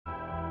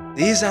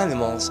These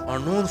animals are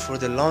known for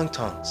their long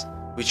tongues,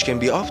 which can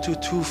be up to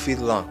 2 feet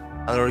long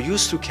and are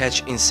used to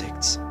catch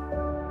insects.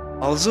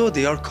 Although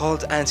they are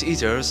called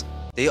anteaters,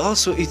 they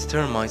also eat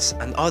termites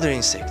and other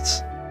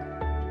insects.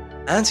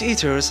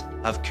 Anteaters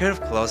have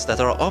curved claws that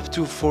are up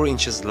to 4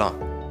 inches long,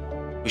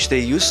 which they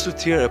use to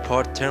tear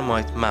apart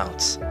termite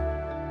mounds.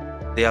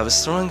 They have a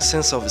strong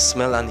sense of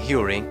smell and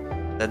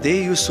hearing that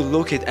they use to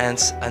locate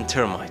ants and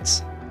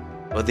termites,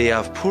 but they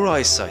have poor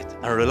eyesight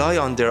and rely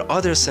on their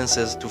other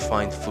senses to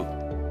find food.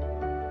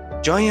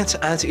 Giant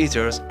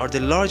anteaters are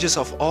the largest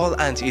of all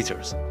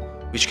anteaters,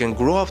 which can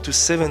grow up to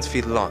 7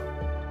 feet long,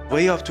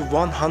 weigh up to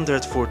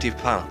 140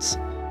 pounds,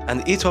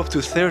 and eat up to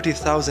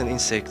 30,000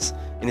 insects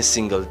in a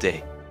single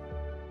day.